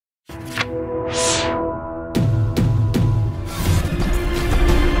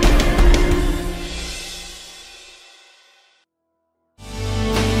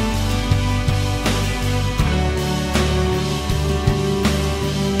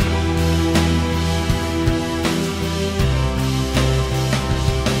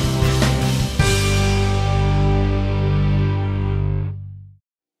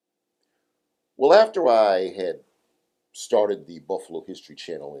after I had started the Buffalo History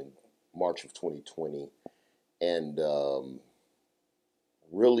Channel in March of 2020 and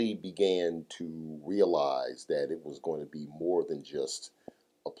really began to realize that it was going to be more than just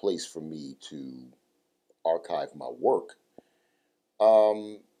a place for me to archive my work.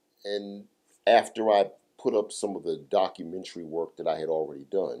 And after I put up some of the documentary work that I had already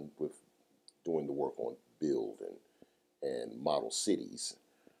done with doing the work on build and model cities,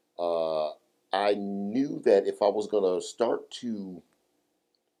 uh, I knew that if I was going to start to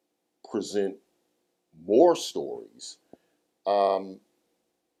present more stories, um,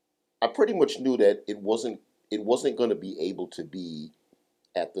 I pretty much knew that it wasn't going to be able to be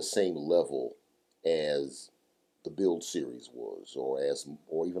at the same level as the build series was,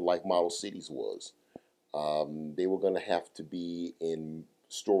 or even like Model Cities was. They were going to have to be in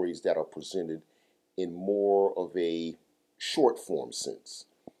stories that are presented in more of a short form sense,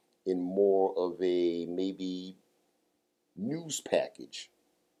 in more of a maybe news package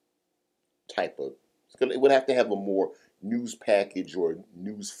type of. It would have to have a more news package or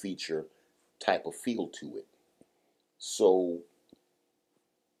news feature type of feel to it. So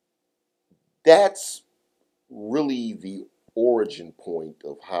that's really the origin point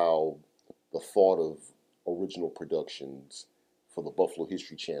of how the thought of original productions for the Buffalo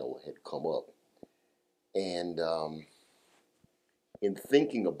History Channel had come up. And in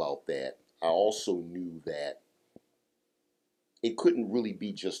thinking about that, I also knew that it couldn't really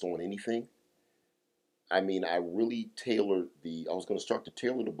be just on anything. I mean, I was going to start to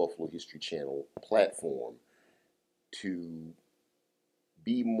tailor the Buffalo History Channel platform to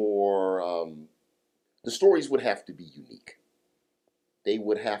be more, the stories would have to be unique. They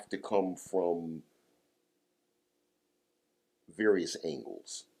would have to come from various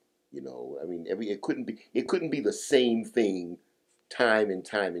angles. I mean, it couldn't be the same thing time and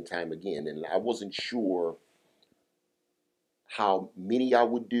time and time again. And I wasn't sure how many I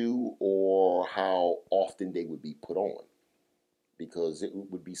would do or how often they would be put on, because it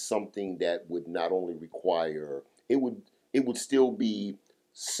would be something that would not only require it would still be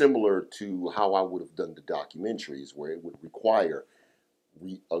similar to how I would have done the documentaries, where it would require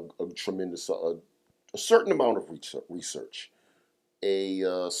a tremendous a certain amount of research,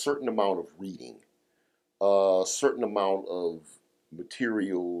 a certain amount of reading, a certain amount of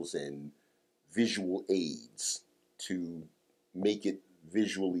materials and visual aids to make it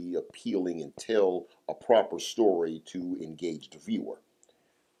visually appealing and tell a proper story to engage the viewer.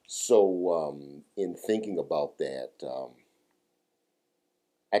 So, in thinking about that,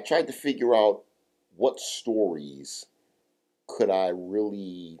 I tried to figure out what stories could I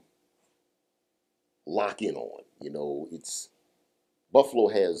really lock in on. It's Buffalo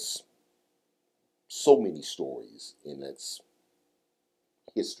has so many stories in its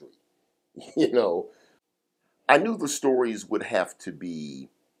history. you know, I knew the stories would have to be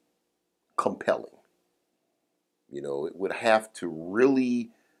compelling. It would have to really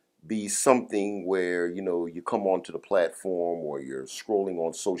be something where, you come onto the platform or you're scrolling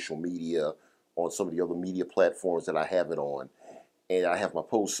on social media, on some of the other media platforms that I have it on, and I have my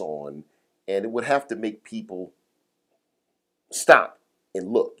posts on, and it would have to make people stop and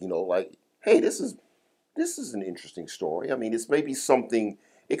look, like, hey, this is an interesting story. I mean, it's maybe something.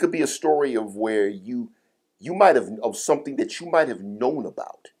 It could be a story of where you might have of something that you might have known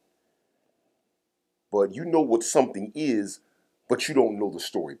about, but you know what something is, but you don't know the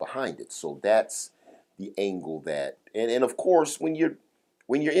story behind it. So that's the angle that, and of course, when you're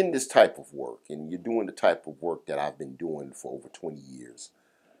in this type of work and you're doing the type of work that I've been doing for over 20 years,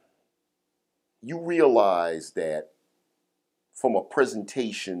 you realize that from a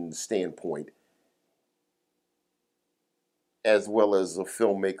presentation standpoint, as well as a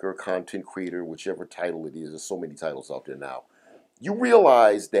filmmaker, content creator, whichever title it is, there's so many titles out there now, you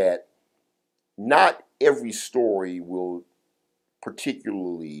realize that not every story will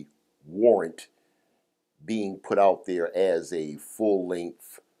particularly warrant being put out there as a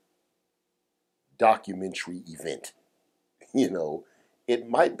full-length documentary event. You know, it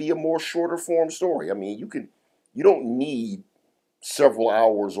might be a more shorter form story. I mean, you don't need several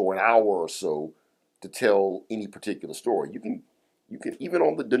hours or an hour or so to tell any particular story. You can even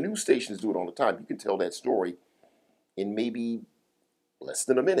on the news stations do it all the time. You can tell that story in maybe less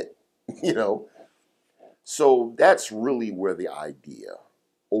than a minute. you know. So that's really where the idea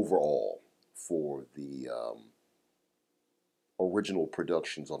overall for the original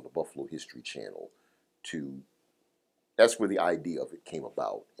productions on the Buffalo History Channel to that's where the idea of it came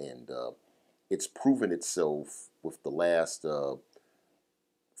about, and it's proven itself with the last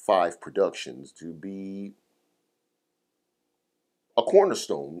 5 productions to be a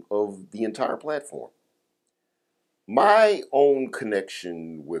cornerstone of the entire platform. My own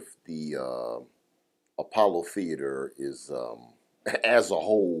connection with the Apollo Theater is, as a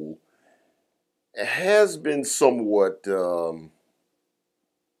whole, has been somewhat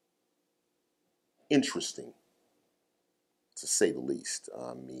interesting, to say the least.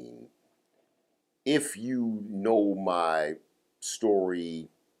 I mean, if you know my story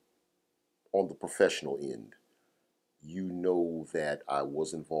on the professional end, you know that I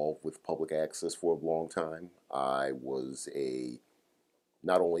was involved with public access for a long time. I was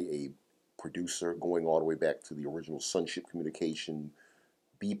not only a producer going all the way back to the original Sunship Communication,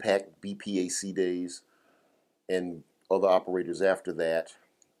 BPAC, BPAC days, and other operators after that.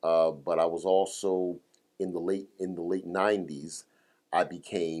 But I was also in the late '90s. I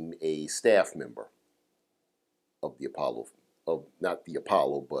became a staff member of the Apollo, of not the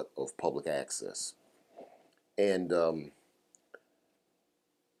Apollo, but of public access. And the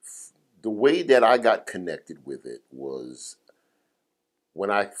way that I got connected with it was when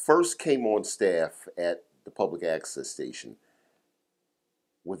I first came on staff at the public access station.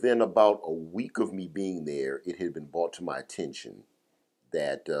 Within about a week of me being there, it had been brought to my attention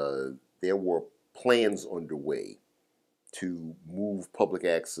that there were plans underway to move public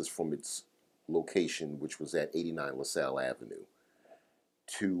access from its location, which was at 89 LaSalle Avenue,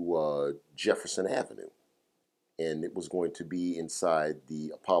 to Jefferson Avenue. And it was going to be inside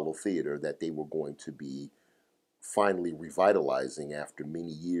the Apollo Theater that they were going to be finally revitalizing after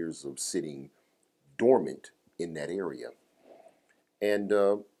many years of sitting dormant in that area. And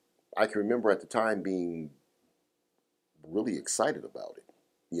I can remember at the time being really excited about it.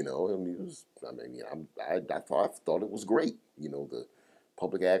 I mean, I thought it was great. The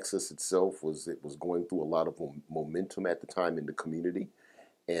public access itself was going through a lot of momentum at the time in the community,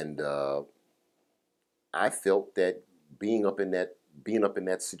 and I felt that being up in that being up in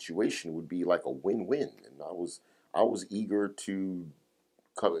that situation would be like a win-win, and I was eager to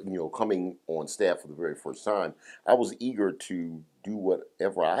coming on staff for the very first time. I was eager to do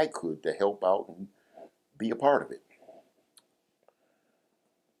whatever I could to help out and be a part of it.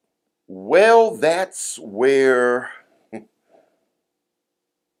 Well, that's where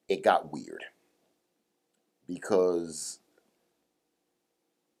it got weird because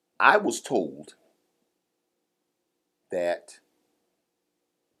I was told that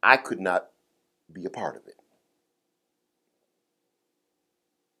I could not be a part of it.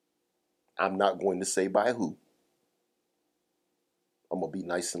 I'm not going to say by who. I'm going to be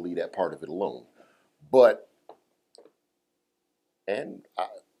nice and leave that part of it alone. But, and I,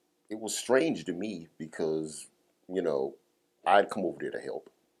 it was strange to me because, you know, I'd come over there to help.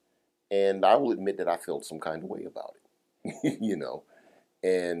 And I will admit that I felt some kind of way about it,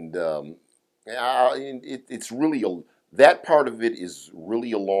 And it's really that part of it is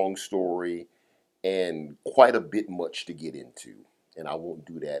really a long story and quite a bit much to get into. And I won't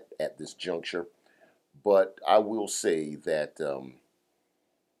do that at this juncture. But I will say that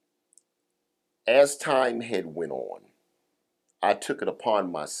as time had went on, I took it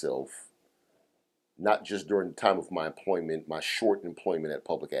upon myself, not just during the time of my employment, my short employment at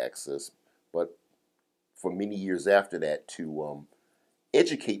Public Access, but for many years after that, to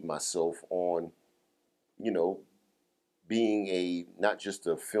educate myself on, you know, being a not just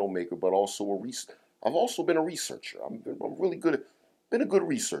a filmmaker, but also I've also been a researcher. I'm really good at, been a good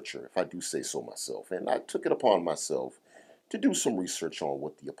researcher, if I do say so myself. And I took it upon myself to do some research on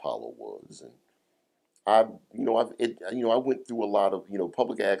what the Apollo was, and I went through a lot of,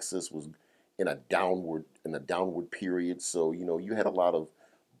 public access was in a downward period. So, you had a lot of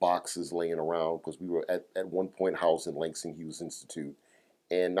boxes laying around because we were at one point housed in Langston Hughes Institute.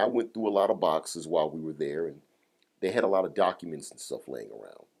 And I went through a lot of boxes while we were there, and they had a lot of documents and stuff laying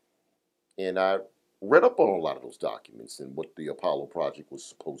around. And I read up on a lot of those documents and what the Apollo project was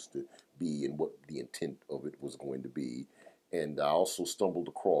supposed to be and what the intent of it was going to be. And I also stumbled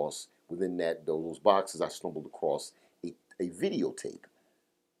across, within those boxes, I stumbled across a videotape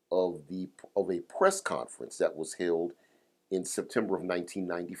of a press conference that was held in September of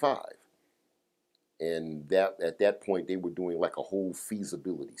 1995. And that at that point they were doing like a whole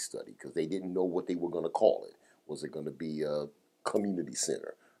feasibility study because they didn't know what they were going to call it. Was it going to be a community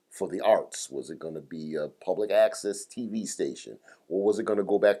center for the arts? Was it going to be a public access TV station? Or was it going to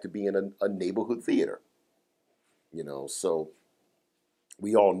go back to being a neighborhood theater? So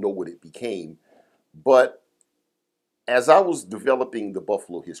we all know what it became. But as I was developing the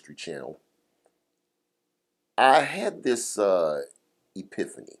Buffalo History Channel, I had this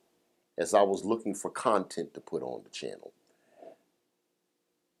epiphany as I was looking for content to put on the channel.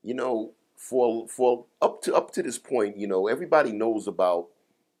 You know, for up to this point, you know, everybody knows about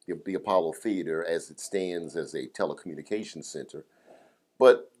the Apollo Theater as it stands as a telecommunications center,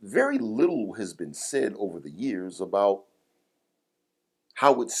 but very little has been said over the years about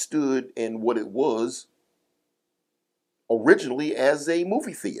how it stood and what it was originally as a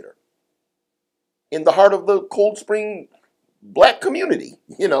movie theater in the heart of the Cold Spring black community,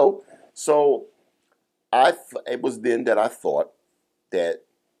 you know. So it was then that I thought that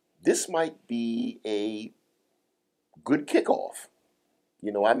this might be a good kickoff.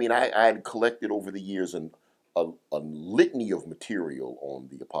 You know, I mean, I had collected over the years a litany of material on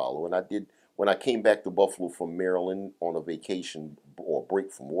the Apollo, and I did when I came back to Buffalo from Maryland on a vacation or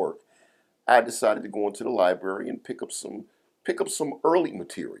break from work. I decided to go into the library and pick up some early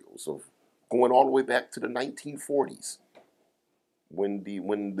materials of going all the way back to the 1940s when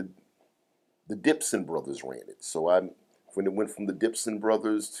the Dipson brothers ran it. So when it went from the Dipson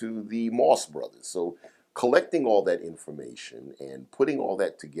brothers to the Moss brothers. So collecting all that information and putting all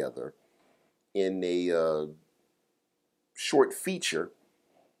that together in a short feature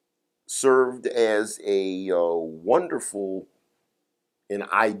served as a wonderful and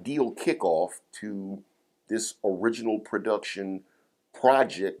ideal kickoff to this original production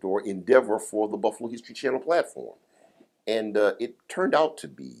project or endeavor for the Buffalo History Channel platform. And it turned out to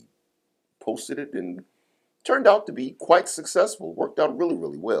be, posted it and turned out to be quite successful. Worked out really,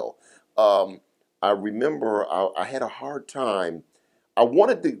 really well. I remember I had a hard time. I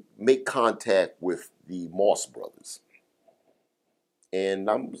wanted to make contact with the Moss brothers. And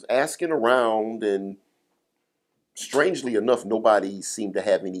I was asking around, and strangely enough, nobody seemed to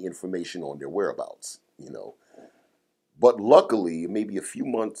have any information on their whereabouts, you know. But luckily, maybe a few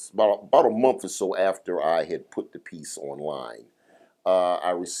months, about a month or so after I had put the piece online,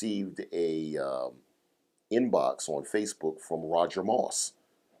 I received a inbox on Facebook from Roger Moss,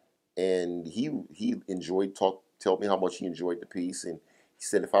 and he enjoyed tell me how much he enjoyed the piece, and he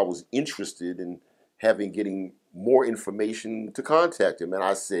said if I was interested in getting more information to contact him, and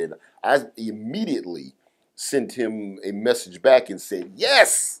I immediately sent him a message back and said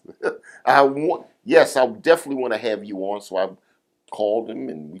yes, I definitely want to have you on. So I called him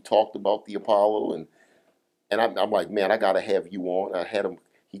and we talked about the Apollo, and I'm like, man, I got to have you on. I had him.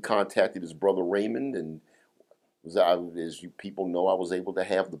 He contacted his brother Raymond, and as you people know, I was able to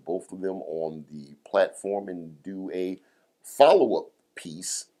have the both of them on the platform and do a follow-up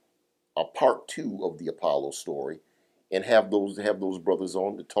piece, a part two of the Apollo story, and have those brothers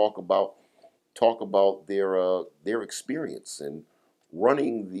on to talk about their experience and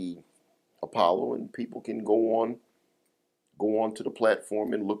running the Apollo, and people can go on to the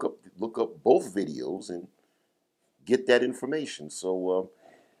platform and look up both videos and get that information. So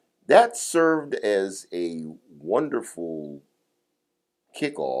that served as a wonderful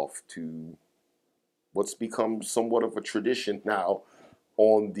kickoff to what's become somewhat of a tradition now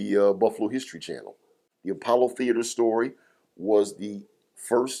on the Buffalo History Channel. The Apollo Theater story was the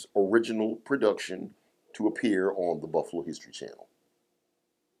first original production to appear on the Buffalo History Channel.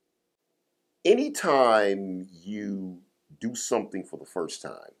 Anytime you do something for the first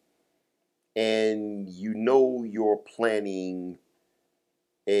time and you know you're planning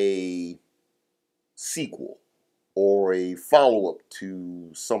a sequel or a follow-up to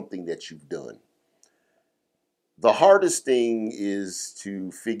something that you've done, the hardest thing is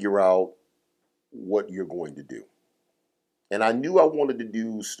to figure out what you're going to do. And I knew I wanted to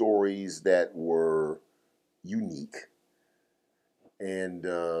do stories that were unique and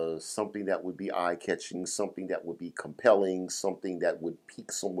something that would be eye-catching, something that would be compelling, something that would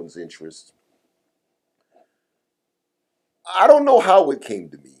pique someone's interest. I don't know how it came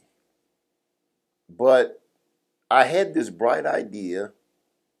to me, but I had this bright idea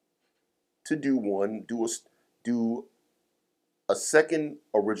to do a second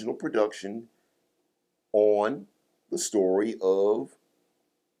original production on the story of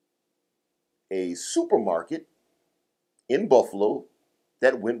a supermarket in Buffalo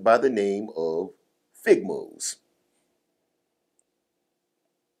that went by the name of FIGMOS.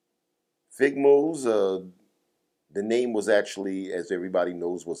 FIGMOS, the name was actually, as everybody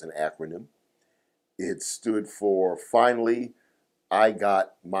knows, was an acronym. It stood for Finally, I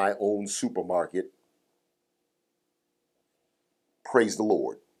Got My Own Supermarket. Praise the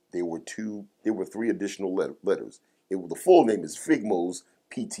Lord. There were three additional letters. The full name is FIGMOS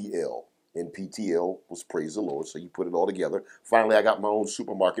PTL. And PTL was Praise the Lord. So you put it all together. Finally, I got my own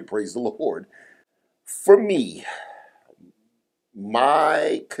supermarket. Praise the Lord. For me,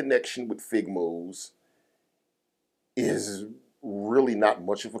 my connection with FIGMOS is really not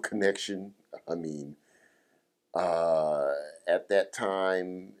much of a connection. I mean, at that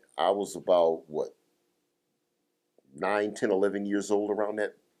time, I was about, what, 9, 10, 11 years old around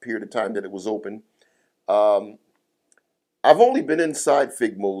that period of time that it was open. Um, I've only been inside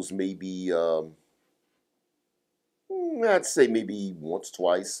Figmos maybe, I'd say maybe once,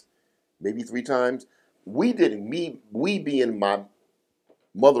 twice, maybe 3 times. We being my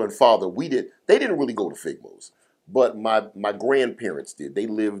mother and father, they didn't really go to Figmos, but my grandparents did. They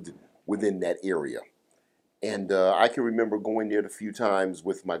lived within that area. And I can remember going there a few times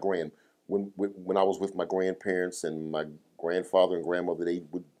with when I was with my grandparents and my grandfather and grandmother. They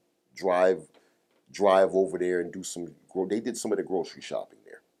would drive drive over there and do they did some of the grocery shopping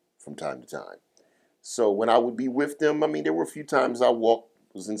there from time to time. So when I would be with them, I mean, there were a few times I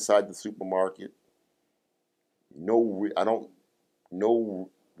was inside the supermarket. I don't know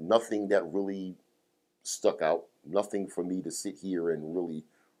nothing that really stuck out. Nothing for me to sit here and really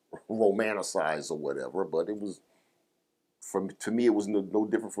romanticize or whatever. But it was to me, it was no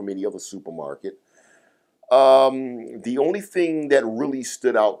different from any other supermarket. The only thing that really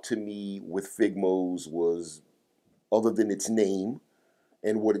stood out to me with Figmos was, other than its name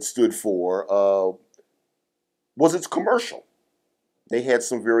and what it stood for, was its commercial. They had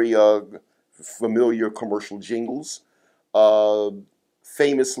some very familiar commercial jingles. Uh,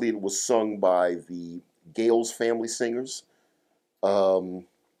 Famously, it was sung by the Gales family singers. Um,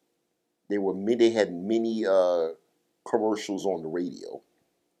 they had many commercials on the radio,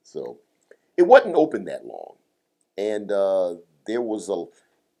 so it wasn't open that long, and there was a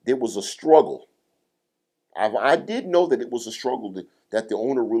there was a struggle. I did know that it was a struggle that the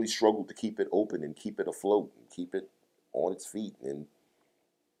owner really struggled to keep it open and keep it afloat and keep it on its feet. And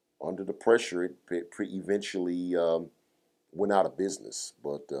under the pressure, it eventually went out of business.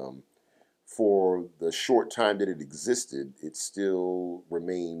 But for the short time that it existed, it still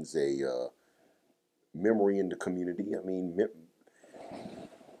remains a memory in the community. I mean,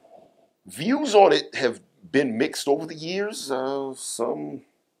 views on it have been mixed over the years.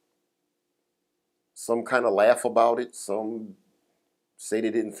 Some kind of laugh about it. Some say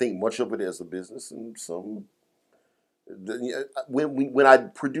they didn't think much of it as a business, and some. When I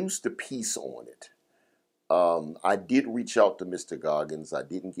produced a piece on it, I did reach out to Mr. Goggins. I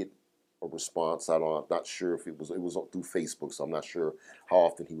didn't get a response. I'm not sure if it was through Facebook, so I'm not sure how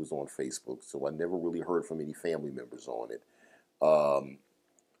often he was on Facebook. So I never really heard from any family members on it. Um,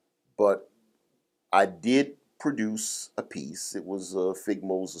 but I did produce a piece. It was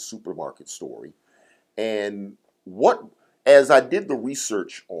Figmo's a supermarket story, and what as I did the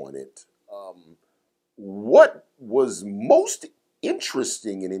research on it, what was most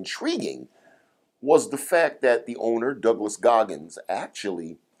interesting and intriguing was the fact that the owner, Douglas Goggins,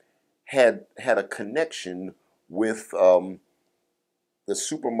 actually had a connection with the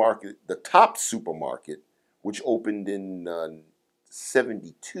supermarket, the Top Supermarket, which opened in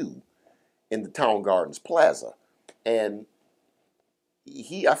 '72 in the Town Gardens Plaza. And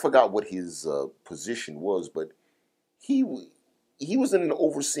I forgot what his position was, but he was in an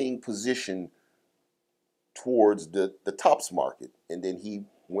overseeing position towards the Tops Market, and then he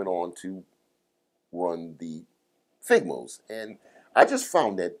went on to run the Figmos. And I just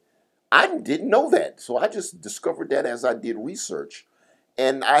found that I didn't know that, so I just discovered that as I did research,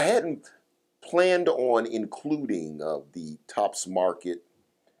 and I hadn't planned on including the Tops Market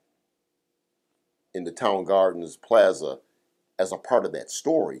in the Town Gardens Plaza as a part of that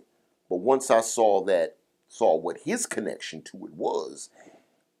story. But once I saw what his connection to it was,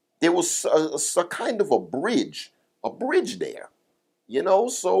 there was a kind of a bridge there,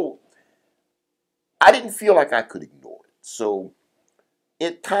 So I didn't feel like I could ignore it. So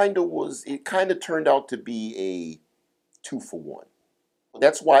it kind of turned out to be a 2-for-1.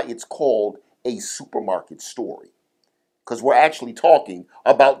 That's why it's called a supermarket story, because we're actually talking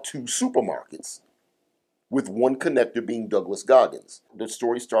about two supermarkets, with one connector being Douglas Goggins. The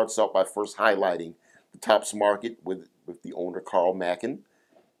story starts out by first highlighting the Tops Market with the owner, Carl Mackin,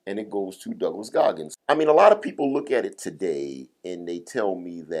 and it goes to Douglas Goggins. I mean, a lot of people look at it today and they tell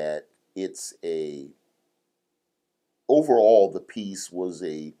me that overall, the piece was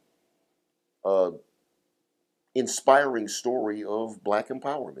a inspiring story of Black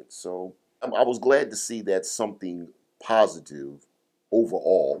empowerment. So I was glad to see that something positive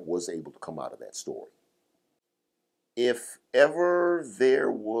overall was able to come out of that story. If ever there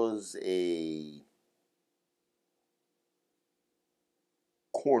was a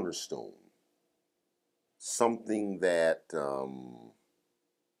cornerstone, something that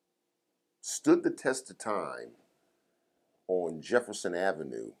stood the test of time on Jefferson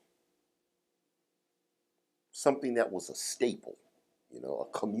Avenue, something that was a staple, a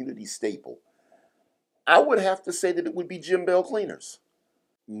community staple, I would have to say that it would be Jim Bell Cleaners.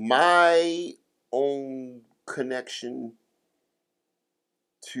 My own connection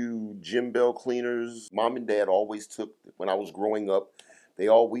to Jim Bell Cleaners, mom and dad always took, when I was growing up, they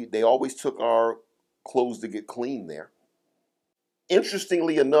always took our clothes to get cleaned there.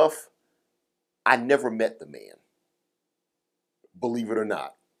 Interestingly enough, I never met the man. Believe it or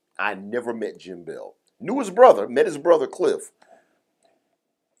not, I never met Jim Bell. Knew his brother, met his brother Cliff.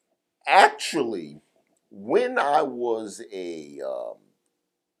 Actually, when I was a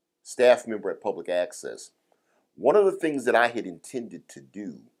staff member at Public Access, one of the things that I had intended to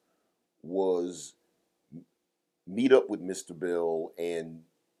do was meet up with Mr. Bell and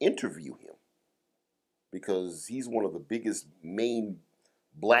interview him because he's one of the biggest main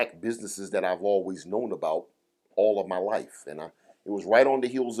black businesses that I've always known about all of my life. And it was right on the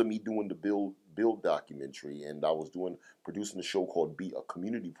heels of me doing the Build documentary, and I was producing a show called a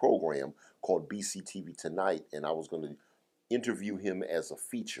community program called BCTV Tonight, and I was going to interview him as a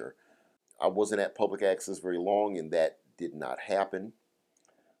feature. I wasn't at Public Access very long, and that did not happen.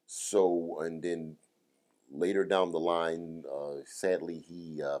 So, and then later down the line, sadly,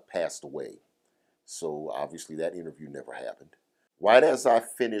 he passed away. So obviously that interview never happened. Right as I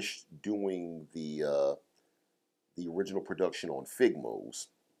finished doing the original production on FIGMOS,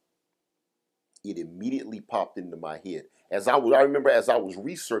 it immediately popped into my head. I remember as I was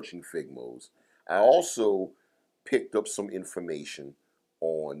researching FIGMOS, I also picked up some information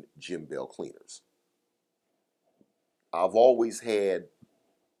on Jim Bell Cleaners. I've always had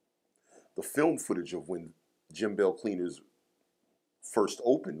the film footage of when Jim Bell Cleaners first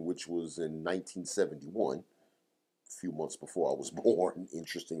opened, which was in 1971, a few months before I was born,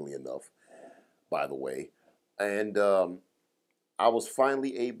 interestingly enough, by the way. And I was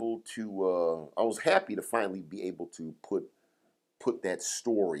finally able to, I was happy to finally be able to put that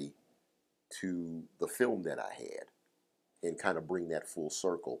story to the film that I had and kind of bring that full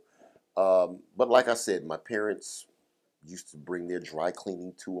circle. But like I said, my parents used to bring their dry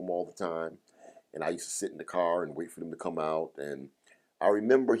cleaning to them all the time. And I used to sit in the car and wait for them to come out. And I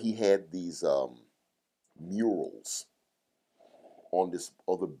remember he had these murals on this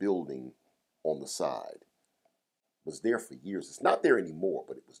other building on the side. It was there for years. It's not there anymore,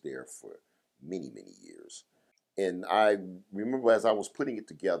 but it was there for many, many years. And I remember as I was putting it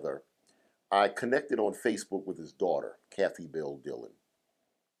together, I connected on Facebook with his daughter, Kathy Bell Dillon.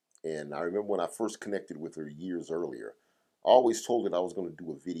 And I remember when I first connected with her years earlier, I always told her I was going to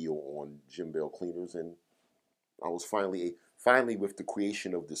do a video on Jim Bell Cleaners, and I was finally with the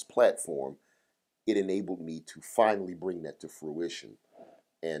creation of this platform, it enabled me to finally bring that to fruition.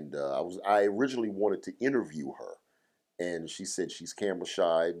 And I originally wanted to interview her, and she said she's camera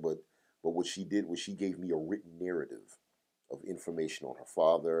shy, but what she did was she gave me a written narrative of information on her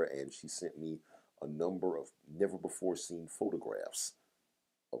father, and she sent me a number of never before seen photographs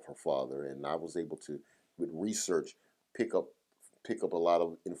of her father, and I was able to, with research, pick up a lot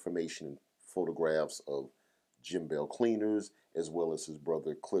of information and photographs of Jim Bell Cleaners as well as his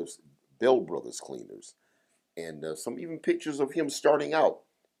brother Cliff's Bell Brothers Cleaners, and some even pictures of him starting out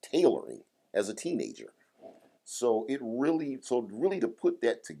tailoring as a teenager. So really to put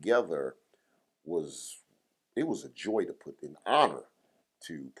that together was it was a joy to put, an honor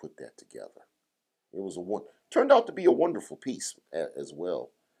to put that together. It was turned out to be a wonderful piece as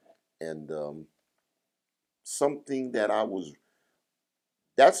well, and something that I was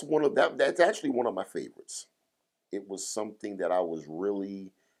that's actually one of my favorites. It was something that I was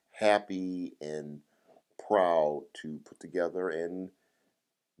really happy and proud to put together, and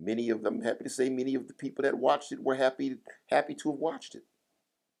many of them, happy to say, many of the people that watched it were happy to have watched it,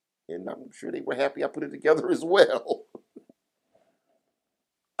 and I'm sure they were happy I put it together as well.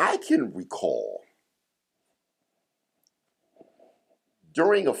 I can recall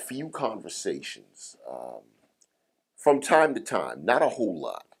during a few conversations, from time to time, not a whole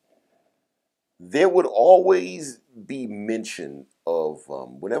lot, there would always be mention of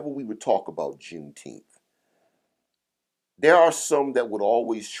whenever we would talk about Juneteenth. There are some that would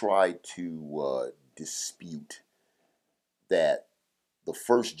always try to dispute that the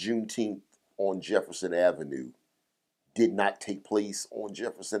first Juneteenth on Jefferson Avenue did not take place on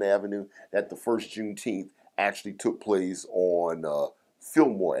Jefferson Avenue, that the first Juneteenth actually took place on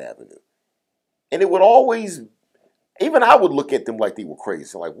Fillmore Avenue. And it would always, even I would look at them like they were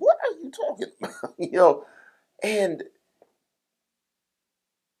crazy. Like, what are you talking about? And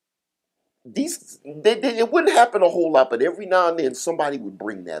it wouldn't happen a whole lot, but every now and then somebody would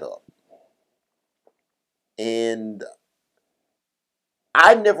bring that up. And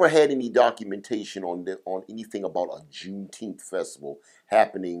I never had any documentation on anything about a Juneteenth festival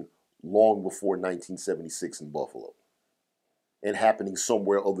happening long before 1976 in Buffalo. and happening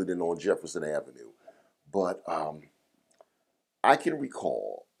somewhere other than on Jefferson Avenue. But I can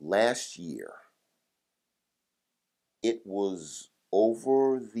recall last year, it was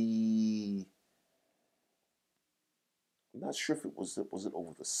over the, I'm not sure if was it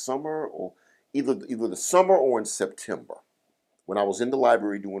over the summer or either the summer or in September, when I was in the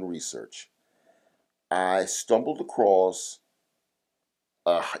library doing research. I stumbled across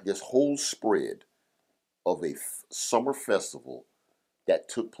this whole spread of a summer festival that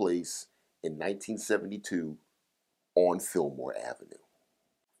took place in 1972 on Fillmore Avenue.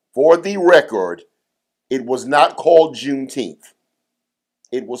 For the record, it was not called Juneteenth.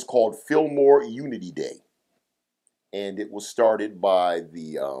 It was called Fillmore Unity Day. And it was started by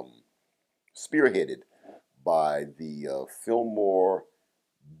spearheaded by the Fillmore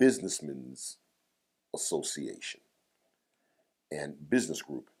Businessmen's Association and Business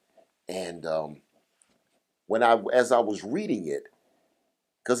Group. And as I was reading it,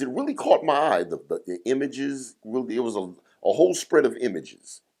 because it really caught my eye, the images, really, it was a whole spread of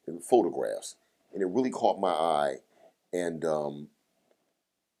images and photographs, and it really caught my eye. And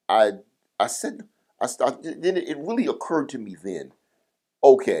I I said, then it really occurred to me then,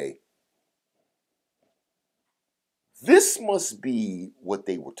 okay, this must be what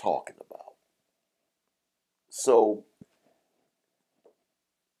they were talking about. So,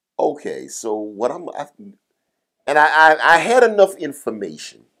 okay, so I had enough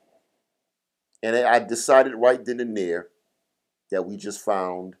information, and I decided right then and there that we just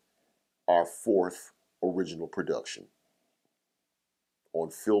found our fourth original production on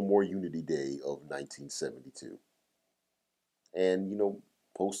Fillmore Unity Day of 1972. And,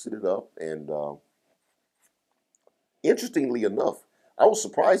 posted it up. And interestingly enough, I was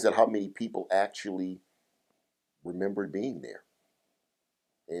surprised at how many people actually remembered being there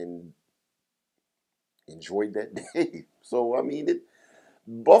and enjoyed that day. So, I mean,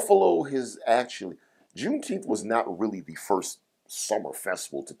 Buffalo has actually, Juneteenth was not really the first summer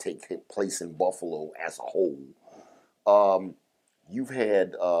festival to take place in Buffalo as a whole. You've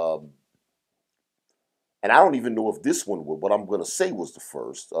had, and I don't even know if this one what I'm going to say was the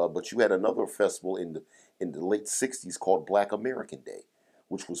first, but you had another festival in the late '60s called Black American Day,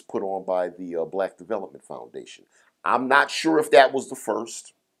 which was put on by the Black Development Foundation. I'm not sure if that was the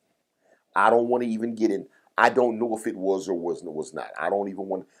first. I don't want to even get in. I don't know if it was or was not. I don't even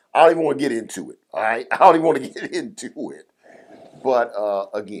want. I don't even want to get into it. All right, I don't even want to get into it. But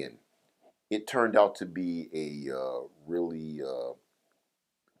again, it turned out to be a really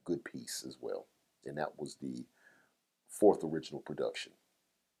good piece as well, and that was the fourth original production.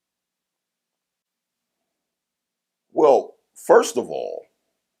 Well, first of all,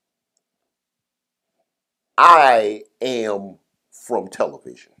 I am from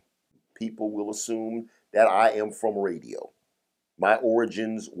television. People will assume that I am from radio. My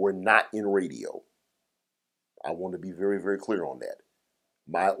origins were not in radio. I want to be very, very clear on that.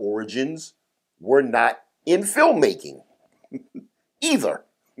 My origins were not in filmmaking either.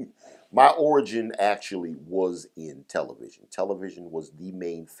 My origin actually was in television. Television was the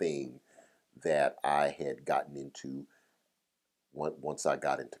main thing that I had gotten into once I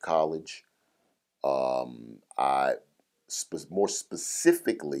got into college. I more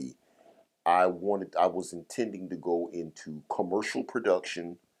specifically, I was intending to go into commercial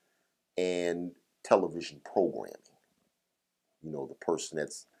production and television programming. The person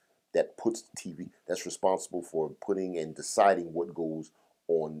that puts the TV, that's responsible for putting and deciding what goes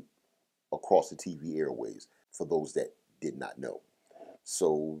on across the TV airways, for those that did not know.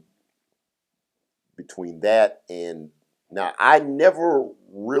 So between that and now, I never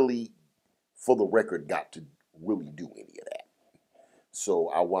really, for the record, got to really do any of that. So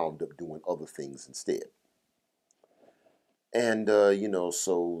I wound up doing other things instead. And,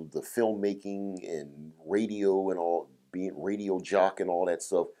 so the filmmaking and radio and all, being radio jock and all that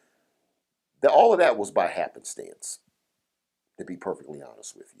stuff, all of that was by happenstance, to be perfectly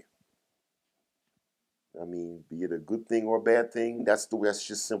honest with you. I mean, be it a good thing or a bad thing, that's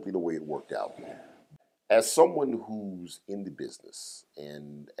just simply the way it worked out. As someone who's in the business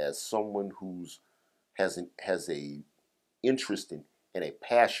and as someone has a interest in and a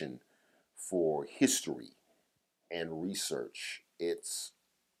passion for history and research, it's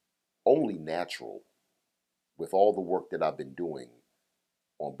only natural, with all the work that I've been doing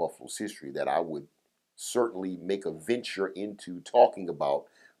on Buffalo's history, that I would certainly make a venture into talking about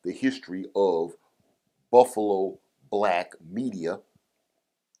the history of Buffalo black media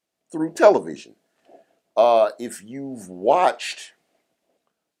through television. If you've watched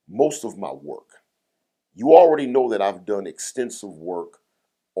most of my work, you already know that I've done extensive work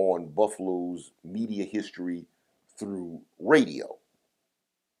on Buffalo's media history through radio,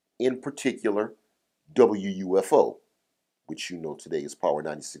 in particular WUFO, which you know today is Power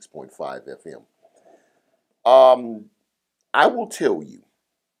 96.5 FM. I will tell you,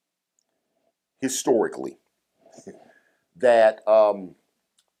 historically, that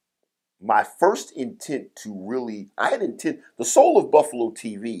my first intent to really, the Soul of Buffalo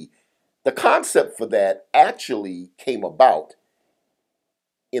TV, the concept for that actually came about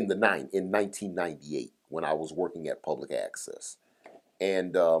in 1998 when I was working at Public Access.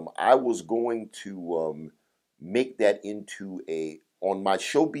 And I was going to make that into on my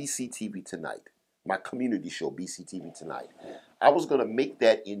show BCTV Tonight, my community show BCTV Tonight, I was going to make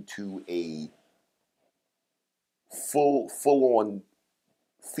that into a full-on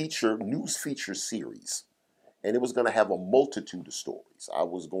news feature series. And it was going to have a multitude of stories.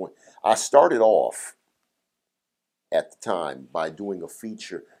 I started off at the time by doing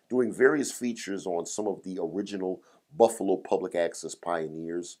various features on some of the original Buffalo public access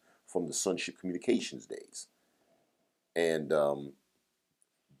pioneers from the Sunship Communications days. And,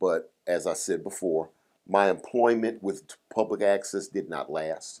 but as I said before, my employment with public access did not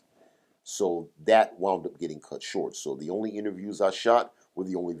last. So that wound up getting cut short. So the only interviews I shot were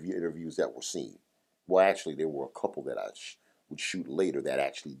the only interviews that were seen. Well, actually, there were a couple that I would shoot later that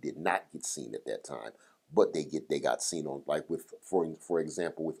actually did not get seen at that time, but they got seen on, like for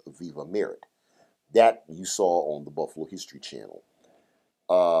example, with Aviva Merritt. That you saw on the Buffalo History Channel.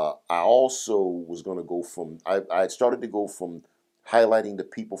 I also was going to go from, I started to go from highlighting the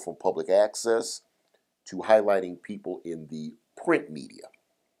people from public access to highlighting people in the print media.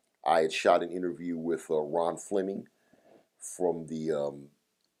 I had shot an interview with Ron Fleming from the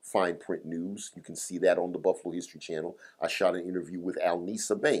Fine Print News. You can see that on the Buffalo History Channel. I shot an interview with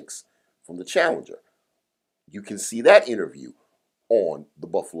Alnisa Banks from the Challenger. You can see that interview on the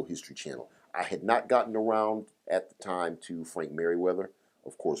Buffalo History Channel. I had not gotten around at the time to Frank Merriweather.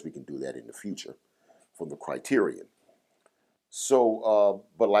 Of course, we can do that in the future from the Criterion. So,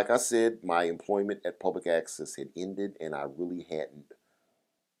 but like I said, my employment at Public Access had ended, and I really hadn't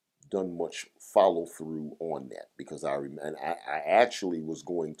done much follow through on that because I actually was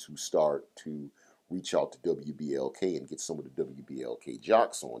going to start to reach out to WBLK and get some of the WBLK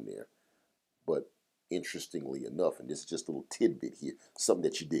jocks on there. But interestingly enough, and this is just a little tidbit here, something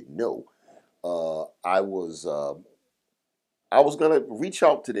that you didn't know, I was gonna reach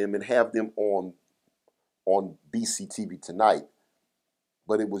out to them and have them on BCTV Tonight,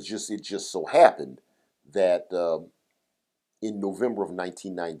 but it just so happened that in November of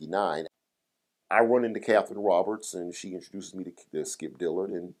 1999, I run into Catherine Roberts, and she introduces me to Skip Dillard,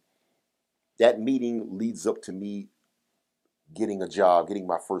 and that meeting leads up to me getting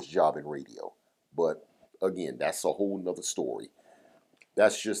my first job in radio. But again, that's a whole nother story. I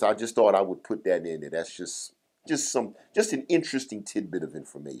just thought I would put that in there. That's just an interesting tidbit of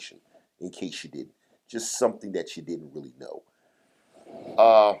information in case you didn't. Just something that you didn't really know.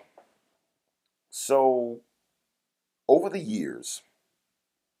 So over the years,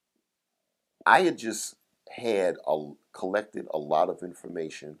 I had just collected a lot of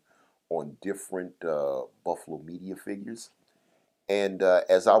information on different Buffalo media figures. And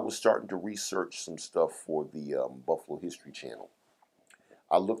as I was starting to research some stuff for the Buffalo History Channel,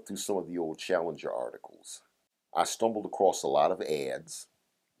 I looked through some of the old Challenger articles. I stumbled across a lot of ads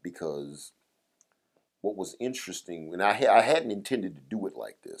because what was interesting, and I hadn't intended to do it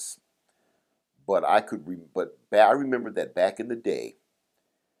like this, but I remember that back in the day,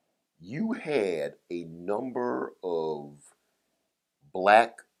 you had a number of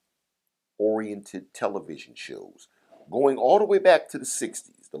black-oriented television shows going all the way back to the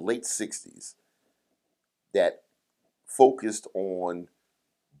 60s, the late 60s, that focused on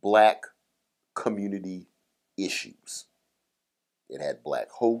black community issues. It had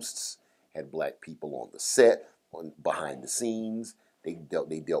black hosts, had black people on the set, behind the scenes. They dealt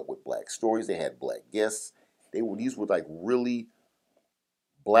with black stories. They had black guests. These were like really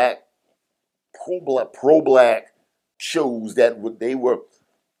black, pro-black shows they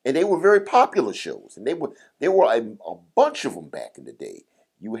were very popular shows, and there were a bunch of them back in the day.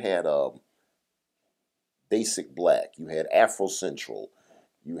 You had Basic Black, you had Afro Central,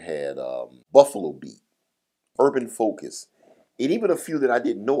 you had Buffalo Beat, Urban Focus, and even a few that I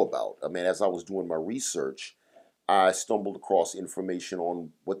didn't know about. I mean, as I was doing my research, I stumbled across information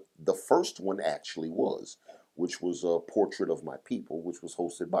on what the first one actually was, which was a Portrait of My People, which was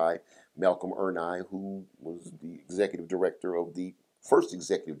hosted by Malcolm Ernai, who was the first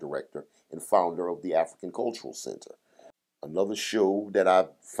executive director and founder of the African Cultural Center. Another show that I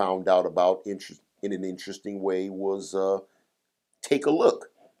found out about in an interesting way was Take a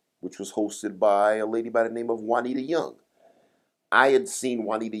Look. which was hosted by a lady by the name of Juanita Young. I had seen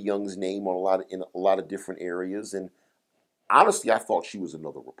Juanita Young's name on in a lot of different areas, and honestly, I thought she was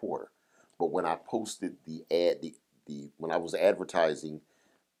another reporter. But when I posted when I was advertising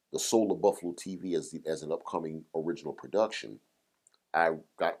the Soul of Buffalo TV as an upcoming original production, I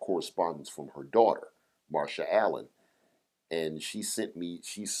got correspondence from her daughter, Marsha Allen, and she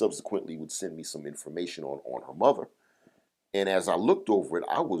subsequently would send me some information on her mother. And as I looked over it,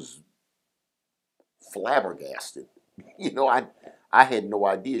 I was flabbergasted. You know, I had no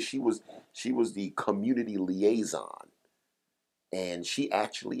idea she was the community liaison, and she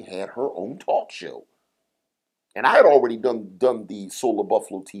actually had her own talk show. And I had already done the Soul of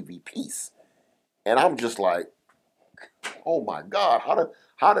Buffalo TV piece, and I'm just like, oh my God,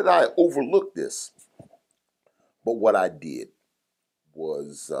 how did I overlook this? But what I did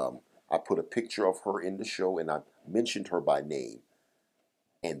was I put a picture of her in the show, and I mentioned her by name,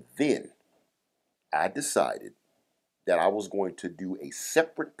 and then I decided that I was going to do a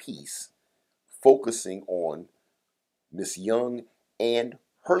separate piece focusing on Miss Young and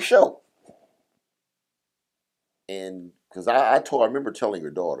her show. And because I remember telling her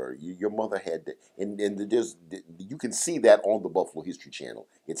daughter, your mother had, you can see that on the Buffalo History Channel.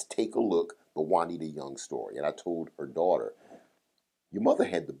 It's Take a Look, the Juanita Young story. And I told her daughter, your mother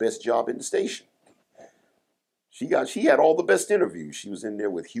had the best job in the station. She had all the best interviews. She was in there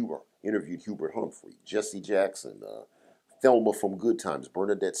with interviewed Hubert Humphrey, Jesse Jackson, Thelma from Good Times,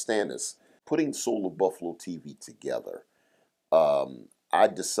 Bernadette Stannis. Putting Soul of Buffalo TV together, I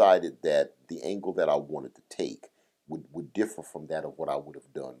decided that the angle that I wanted to take would differ from that of what I would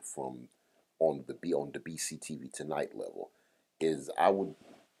have done on the BCTV Tonight level.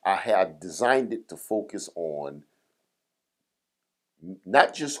 I had designed it to focus on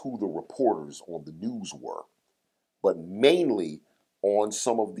not just who the reporters on the news were, but mainly on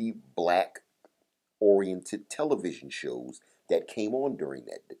some of the black oriented television shows that came on during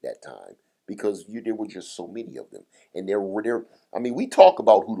that time, because there were just so many of them. And I mean, we talk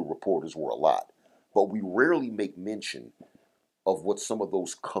about who the reporters were a lot, but we rarely make mention of what some of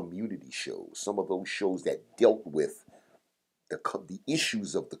those community shows, some of those shows that dealt with the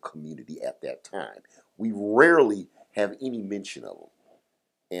issues of the community at that time. We rarely have any mention of them.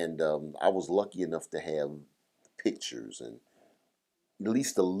 And I was lucky enough to have pictures and at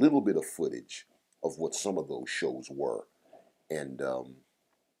least a little bit of footage of what some of those shows were. And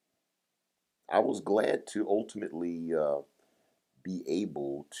I was glad to ultimately be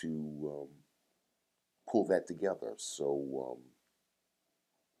able to pull that together. So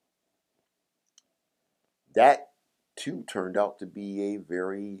that too turned out to be a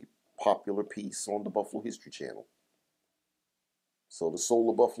very popular piece on the Buffalo History Channel. So the Soul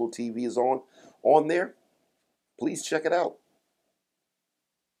of Buffalo TV is on there. Please check it out.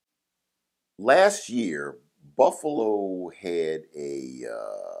 Last year, Buffalo had a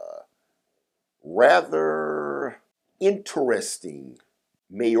rather interesting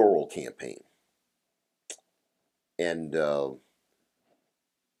mayoral campaign, and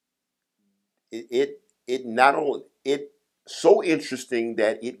it not only it so interesting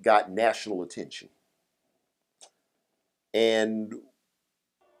that it got national attention. And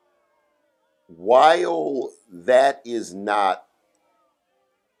while that is not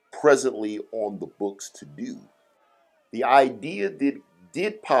presently on the books to do, the idea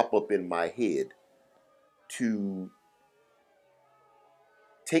did pop up in my head to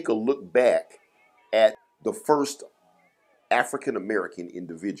take a look back at the first African American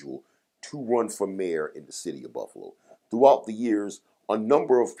individual to run for mayor in the city of Buffalo. Throughout the years, a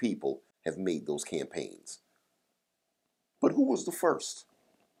number of people have made those campaigns. But who was the first?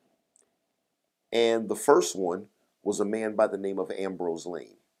 And the first one was a man by the name of Ambrose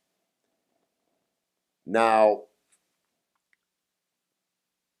Lane. Now,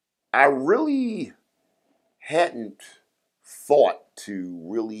 I really hadn't thought to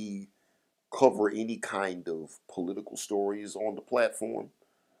really cover any kind of political stories on the platform,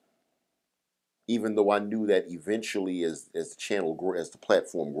 even though I knew that eventually, as the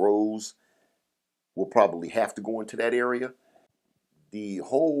platform grows, we'll probably have to go into that area. The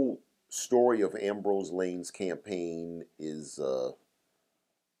whole story of Ambrose Lane's campaign is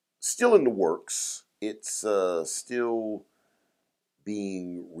still in the works. It's still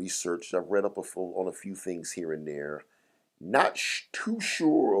being researched. I've read up on a few things here and there. Not too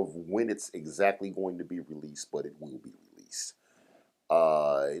sure of when it's exactly going to be released, but it will be released.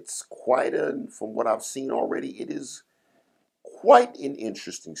 It's from what I've seen already, it is quite an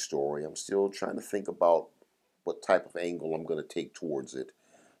interesting story. I'm still trying to think about what type of angle I'm going to take towards it.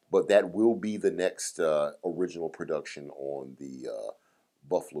 But that will be the next original production on the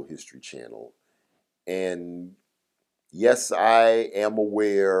Buffalo History Channel. And yes, I am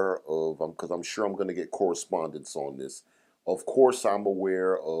aware of, because I'm sure I'm going to get correspondence on this. Of course, I'm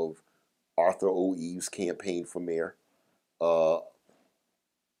aware of Arthur O. Eves' campaign for mayor. Uh,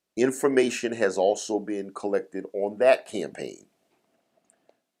 Information has also been collected on that campaign.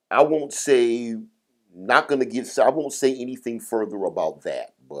 I won't say, not going to give, I won't say anything further about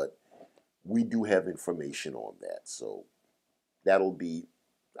that, but we do have information on that. So that'll be,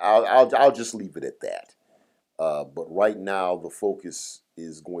 I'll just leave it at that. But right now, the focus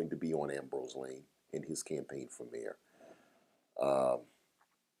is going to be on Ambrose Lane and his campaign for mayor. Um,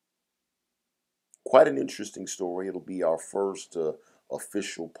 Quite an interesting story. It'll be our first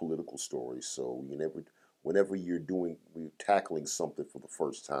official political story. So whenever we're tackling something for the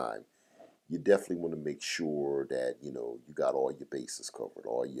first time, you definitely want to make sure that you got all your bases covered,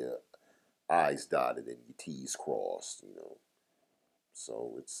 all your I's dotted and your T's crossed.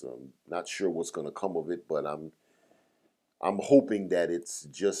 So it's not sure what's going to come of it, but I'm hoping that it's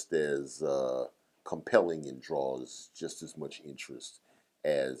just as compelling and draws just as much interest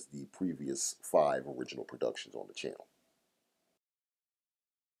as the previous 5 original productions on the channel.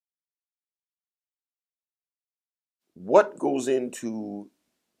 What goes into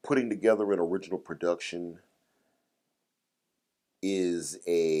putting together an original production is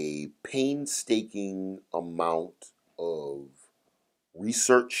a painstaking amount of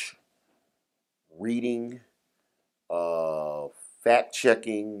research, reading, uh, fact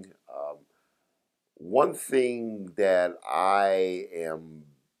checking. One thing that I am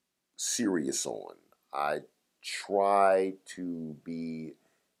serious on, I try to be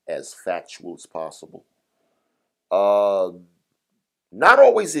as factual as possible. Uh, Not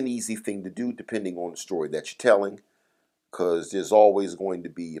always an easy thing to do, depending on the story that you're telling, because there's always going to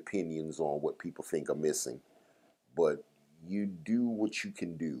be opinions on what people think are missing. But you do what you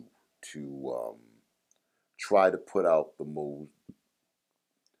can do to try to put out the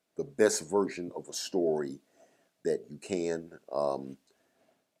best version of a story that you can.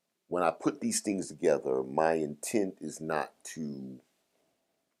 When I put these things together, my intent is not to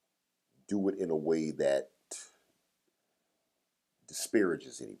do it in a way that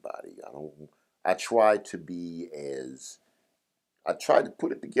disparages anybody. I don't. I try to be as I try to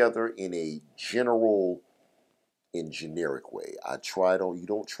put it together in a general and generic way. You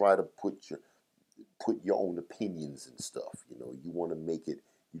don't try to put your own opinions and stuff. You want to make it.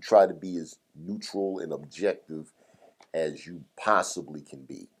 You try to be as neutral and objective as you possibly can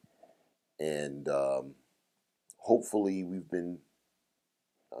be, and hopefully been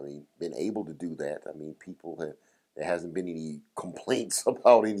able to do that. There hasn't been any complaints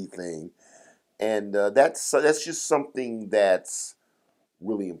about anything, and that's just something that's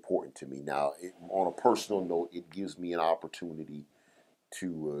really important to me. Now, on a personal note, it gives me an opportunity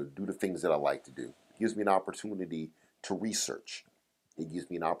to do the things that I like to do. It gives me an opportunity to research. It gives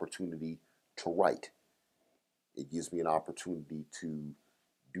me an opportunity to write. It gives me an opportunity to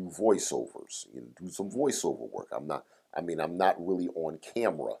do voiceovers, do some voiceover work. I'm not really on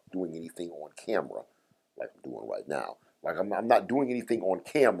camera doing anything on camera like I'm doing right now. Like I'm not doing anything on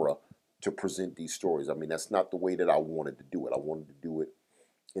camera to present these stories. That's not the way that I wanted to do it. I wanted to do it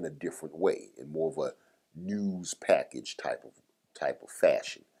in a different way, in more of a news package type of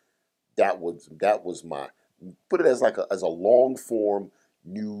fashion. That was my put it as as a long form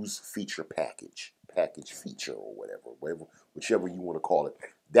news feature package feature or whatever whichever you want to call it.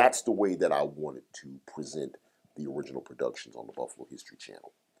 That's the way that I wanted to present the original productions on the Buffalo History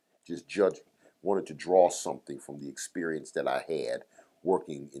Channel. Just wanted to draw something from the experience that I had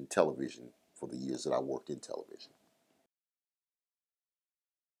working in television for the years that I worked in television.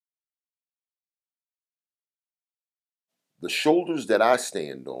 The shoulders that I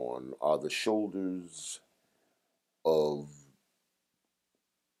stand on are the shoulders of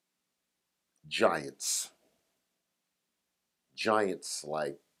giants. Giants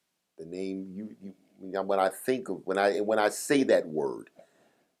like the name when I think of when I say that word,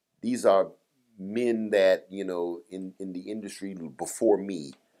 these are men that in the industry before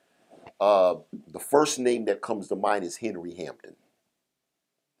me. The first name that comes to mind is Henry Hampton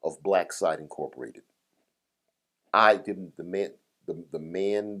of Blackside Incorporated. I didn't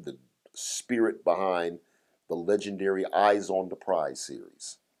the spirit behind the legendary Eyes on the Prize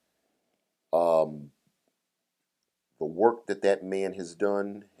series. Um, the work that man has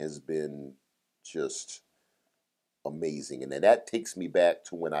done has been just amazing, and then that takes me back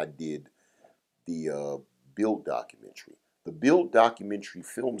to when I did the Build documentary. The Build documentary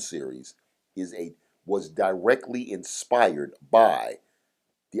film series was directly inspired by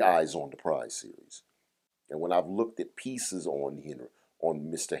the Eyes on the Prize series. And when I've looked at pieces on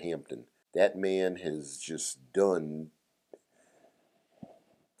on Mr. Hampton. That man has just done,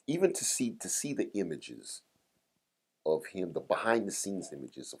 even to see the images of him, the behind the scenes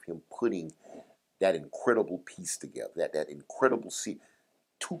images of him putting that incredible piece together, that incredible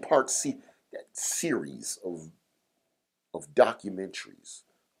two-part that series of documentaries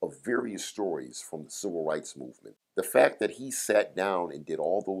of various stories from the civil rights movement. The fact that he sat down and did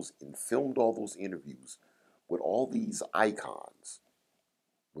all those and filmed all those interviews with all these icons,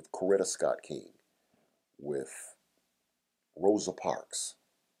 with Coretta Scott King, with Rosa Parks,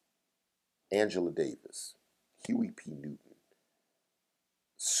 Angela Davis, Huey P. Newton,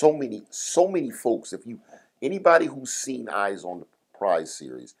 so many folks. If you anybody who's seen Eyes on the Prize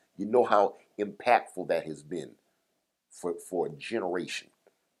series, you know how impactful that has been for a generation,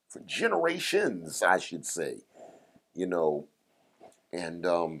 for generations, I should say. You know, and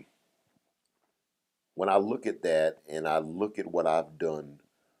when I look at that and I look at what I've done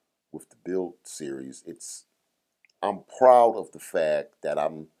with the Build series, I'm proud of the fact that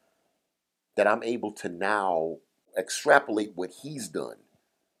I'm able to now extrapolate what he's done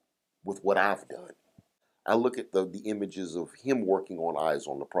with what I've done. I look at the images of him working on Eyes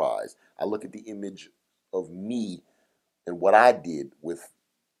on the Prize. I look at the image of me and what I did with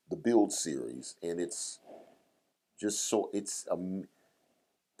the Build series, and it's just so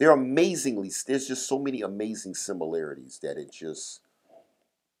there's just so many amazing similarities that it just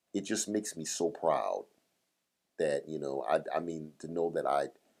makes me so proud that I mean to know that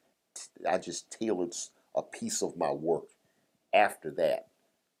I just tailored a piece of my work after that,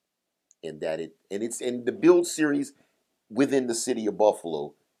 and and the Build series within the city of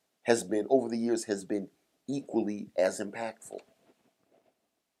Buffalo has been over the years has been equally as impactful.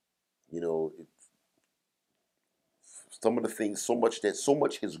 You know, some of the things, so much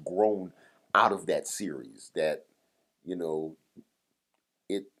has grown out of that series that you know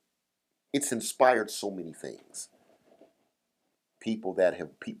it it's inspired so many things. People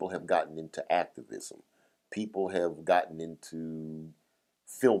have gotten into activism. People have gotten into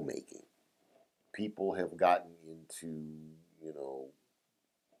filmmaking. People have gotten into you know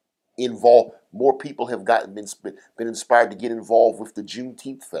involved. More people have been inspired to get involved with the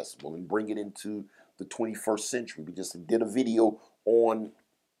Juneteenth festival and bring it into the 21st century. We just did a video on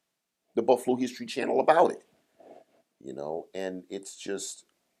the Buffalo History Channel about it. And it's just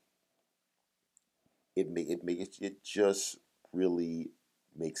it just really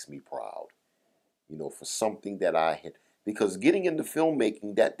makes me proud. For something that I had, because getting into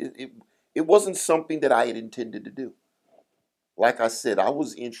filmmaking, it wasn't something that I had intended to do. Like I said, I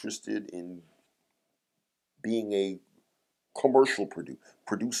was interested in being a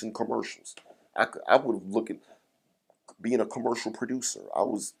producing commercials. I would have looked at being a commercial producer.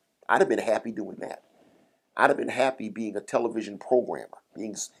 I'd have been happy doing that. I'd have been happy being a television programmer,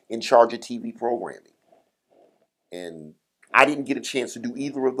 being in charge of TV programming. And I didn't get a chance to do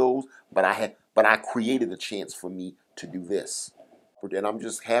either of those, but I created a chance for me to do this. And I'm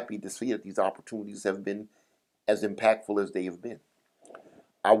just happy to see that these opportunities have been as impactful as they have been.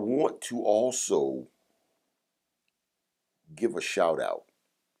 I want to also give a shout out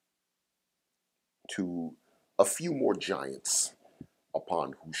to a few more giants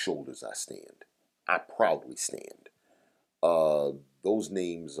upon whose shoulders I stand. I proudly stand. Uh, those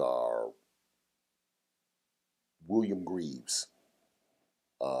names are William Greaves,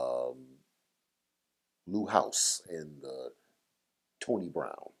 um, Lou House, and Tony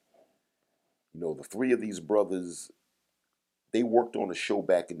Brown. The three of these brothers, they worked on a show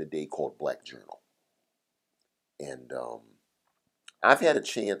back in the day called Black Journal. And I've had a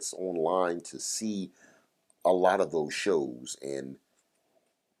chance online to see a lot of those shows. And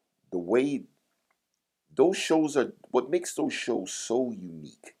the way those shows are, what makes those shows so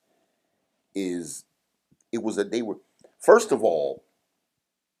unique is it was that they were, first of all,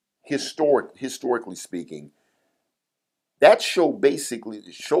 historically speaking, that show basically,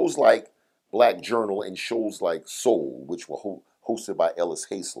 shows like Black Journal and shows like Soul, which were hosted by Ellis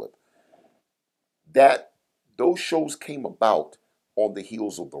Hayslip, that those shows came about on the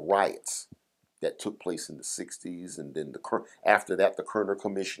heels of the riots that took place in the 60s. And then after that, the Kerner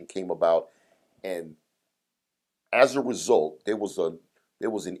Commission came about. And as a result, there was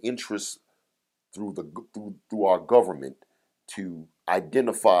an interest through our government to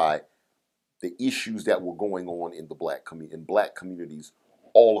identify the issues that were going on in black communities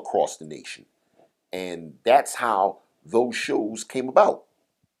all across the nation. And that's how those shows came about.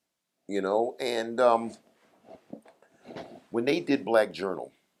 And when they did Black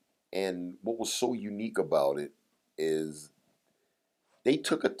Journal, and what was so unique about it is they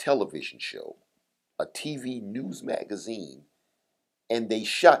took a television show, a TV news magazine, and they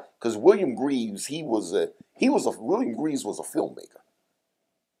shot because William Greaves William Greaves was a filmmaker,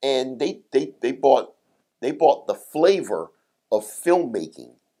 and they bought the flavor of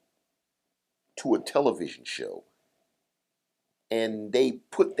filmmaking to a television show, and they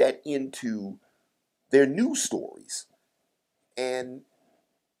put that into their news stories, and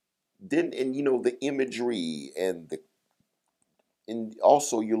then and the imagery and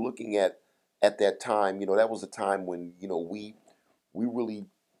also you're looking at that time, that was a time when we really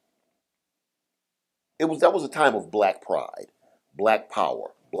that was a time of black pride, black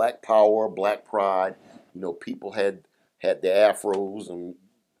power, black pride. People had the afros and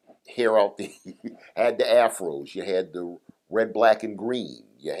hair out the had the afros. You had the red, black, and green.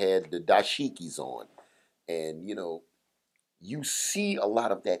 You had the dashikis on, and you see a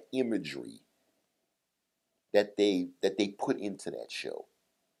lot of that imagery that they put into that show.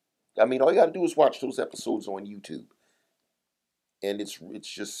 I mean, all you got to do is watch those episodes on YouTube, and it's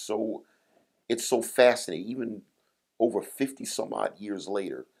just so fascinating. Even over 50 some odd years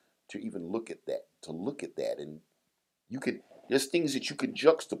later, to even look at that, and there's things that you could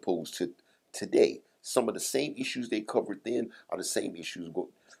juxtapose to today. Some of the same issues they covered then are the same issues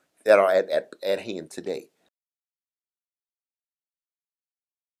that are at hand today.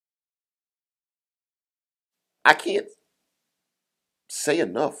 I can't say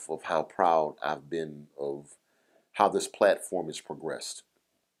enough of how proud I've been of how this platform has progressed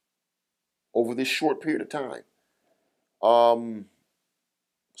over this short period of time. Um,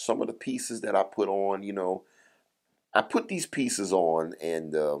 some of the pieces that I put on, I put these pieces on,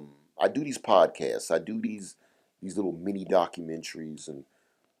 and I do these podcasts. I do these little mini documentaries, and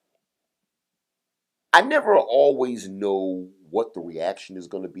I never always know what the reaction is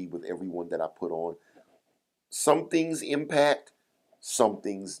going to be with everyone that I put on. Some things impact, some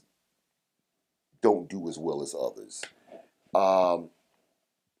things don't do as well as others. Um,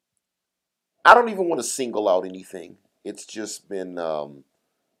 I don't even want to single out anything. It's just been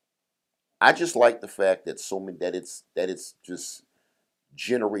I just like the fact that so many that it's just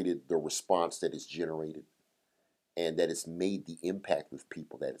generated the response that it's generated, and that it's made the impact with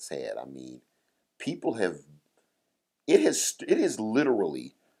people that it's had. I mean, people have it has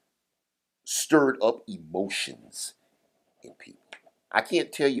literally stirred up emotions in people. I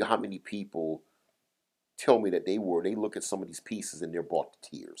can't tell you how many people tell me that they look at some of these pieces and they're brought to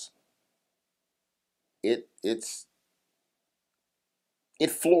tears. It's it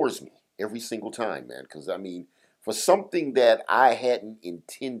floors me every single time, man. Because I mean, for something that I hadn't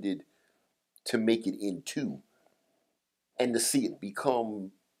intended to make it into, and to see it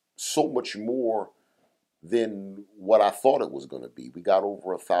become so much more than what I thought it was going to be. We got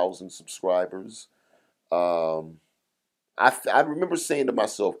over 1,000 subscribers. Um, I remember saying to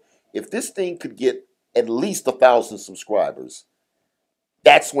myself, if this thing could get at least 1,000 subscribers,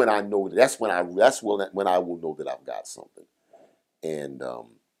 that's when I know when I will know that I've got something. And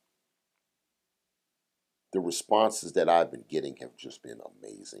the responses that I've been getting have just been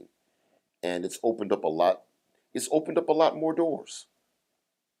amazing, and it's opened up a lot. It's opened up a lot more doors.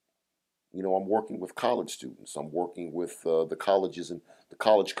 I'm working with college students. I'm working with the colleges and the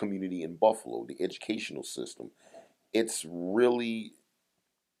college community in Buffalo, the educational system. It's really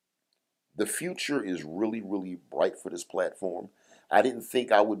The future is really, really bright for this platform. I didn't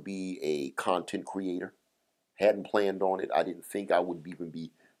think I would be a content creator. Hadn't planned on it. I didn't think I would even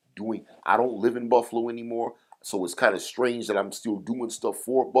be doing. I don't live in Buffalo anymore, so it's kind of strange that I'm still doing stuff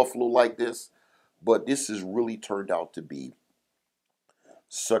for Buffalo like this. But this has really turned out to be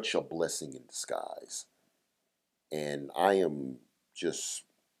such a blessing in disguise, and I am just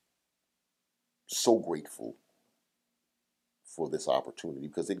so grateful for this opportunity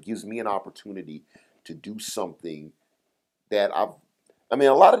because it gives me an opportunity to do something that I mean,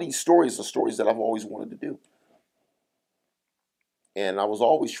 a lot of these stories are stories that I've always wanted to do. And I was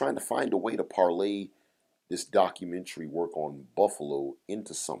always trying to find a way to parlay this documentary work on Buffalo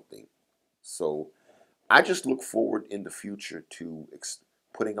into something. So I just look forward in the future to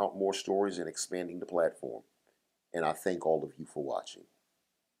putting out more stories and expanding the platform. And I thank all of you for watching.